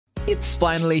It's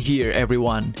finally here,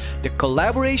 everyone. The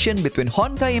collaboration between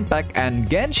Honkai Impact and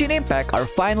Genshin Impact are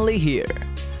finally here.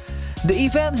 The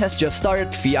event has just started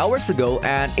a few hours ago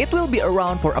and it will be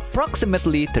around for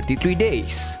approximately 33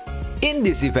 days. In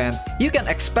this event, you can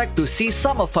expect to see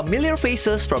some of familiar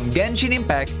faces from Genshin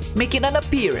Impact making an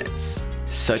appearance,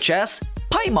 such as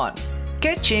Paimon,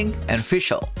 Keqing, and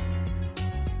Fischl.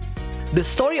 The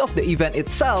story of the event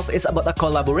itself is about a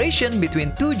collaboration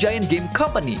between two giant game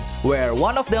companies, where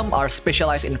one of them are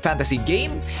specialized in fantasy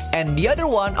game and the other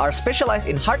one are specialized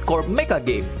in hardcore mecha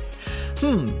game.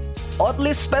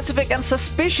 Oddly specific and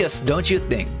suspicious, don't you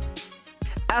think?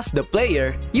 As the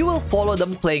player, you will follow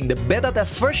them playing the beta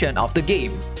test version of the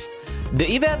game. The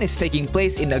event is taking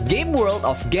place in a game world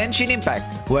of Genshin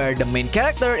Impact, where the main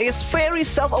character is very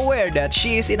self-aware that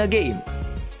she is in a game.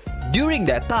 During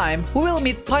that time, we will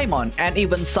meet Paimon and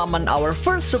even summon our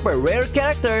first super rare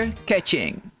character,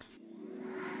 Keqing.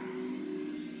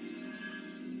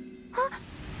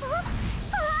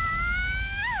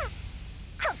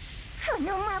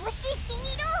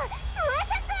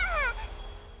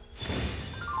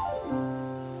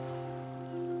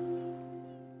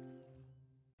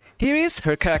 Here is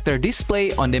her character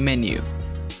display on the menu.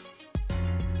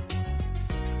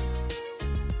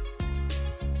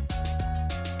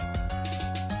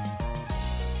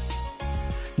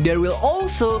 There will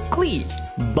also Klee,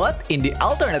 but in the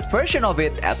alternate version of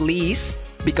it at least,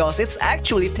 because it's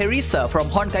actually Teresa from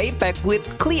Honkai Impact with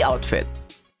Klee outfit.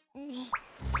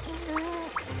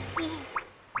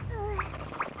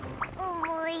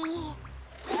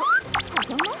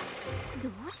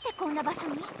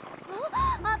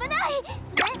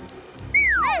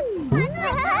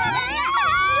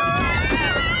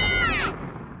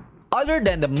 Other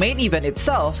than the main event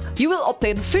itself, you will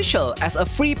obtain Fischl as a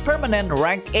free permanent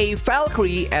rank A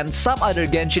Valkyrie and some other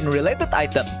Genshin related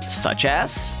items such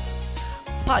as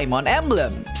Paimon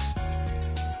emblems,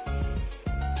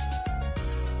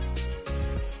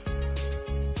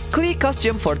 Klee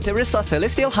costume for Teresa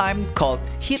Celestial Heim called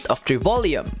Heat of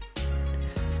Trivolium,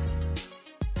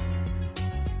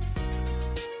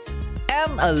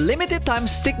 and a limited time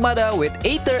stigmata with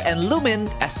Aether and Lumin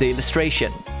as the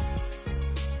illustration.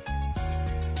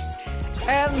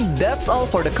 And that's all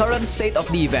for the current state of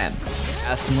the event,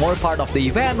 as more part of the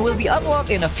event will be unlocked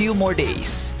in a few more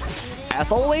days.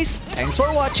 As always, thanks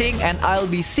for watching and I'll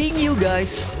be seeing you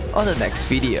guys on the next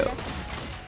video.